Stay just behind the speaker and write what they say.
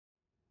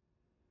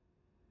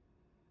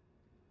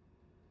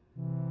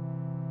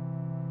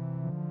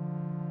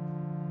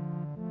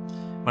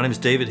My name is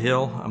David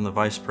Hill. I'm the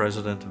Vice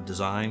President of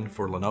Design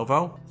for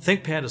Lenovo.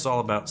 ThinkPad is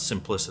all about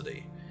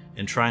simplicity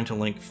and trying to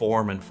link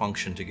form and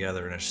function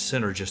together in a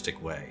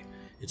synergistic way.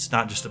 It's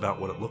not just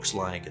about what it looks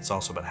like, it's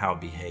also about how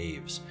it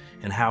behaves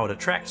and how it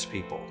attracts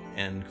people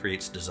and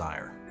creates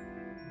desire.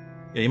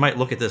 You might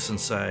look at this and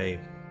say,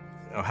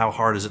 how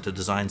hard is it to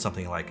design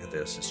something like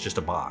this? It's just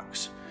a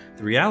box.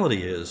 The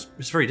reality is,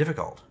 it's very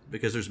difficult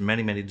because there's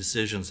many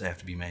decisions that have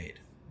to be made.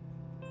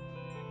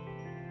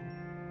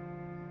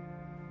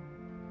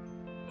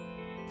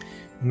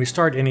 When we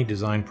start any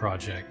design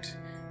project,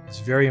 it's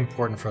very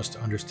important for us to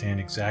understand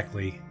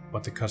exactly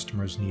what the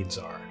customer's needs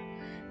are.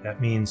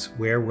 That means,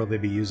 where will they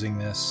be using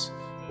this?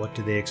 What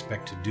do they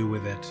expect to do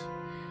with it?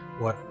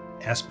 What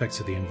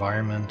aspects of the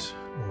environment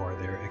or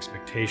their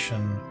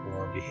expectation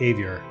or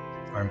behavior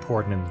are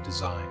important in the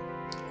design.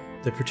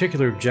 The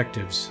particular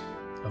objectives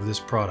of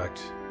this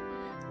product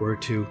were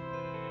to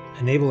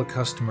enable a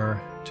customer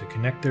to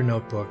connect their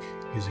notebook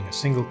using a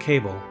single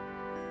cable,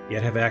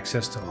 yet have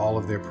access to all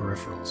of their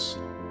peripherals.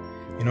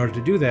 In order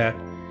to do that,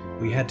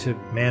 we had to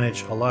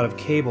manage a lot of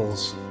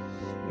cables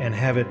and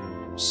have it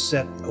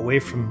set away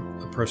from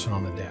a person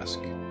on the desk.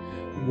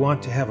 We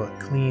want to have a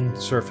clean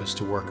surface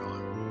to work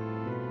on.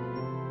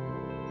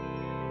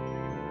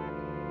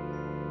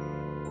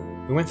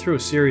 We went through a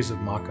series of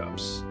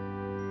mock-ups.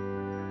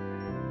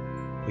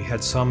 We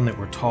had some that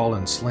were tall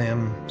and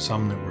slim,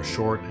 some that were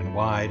short and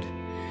wide,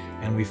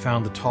 and we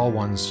found the tall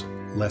ones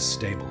less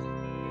stable.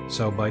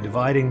 So by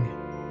dividing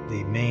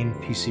the main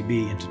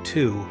PCB into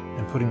two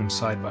and putting them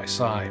side by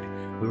side,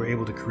 we were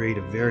able to create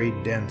a very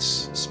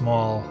dense,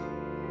 small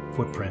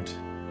footprint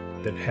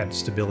that had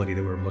stability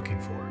that we were looking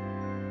for.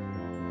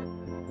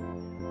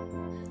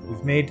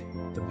 We've made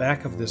the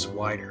back of this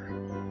wider.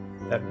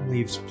 That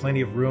leaves plenty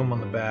of room on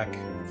the back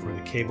for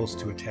the cables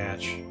to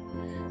attach,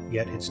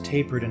 yet it's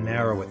tapered and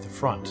narrow at the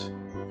front,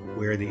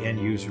 where the end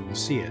user will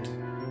see it.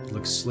 It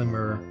looks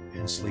slimmer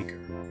and sleeker.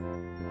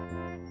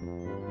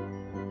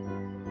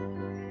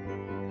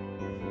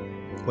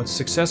 What's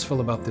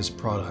successful about this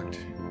product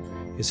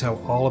is how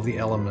all of the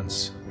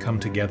elements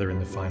come together in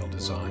the final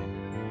design.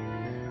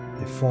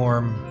 The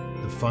form,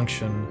 the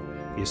function,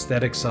 the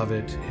aesthetics of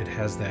it, it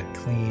has that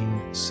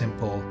clean,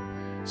 simple,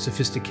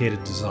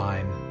 sophisticated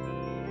design.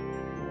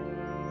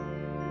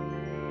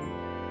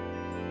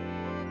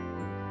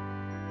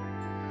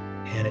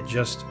 And it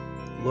just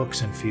looks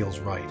and feels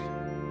right.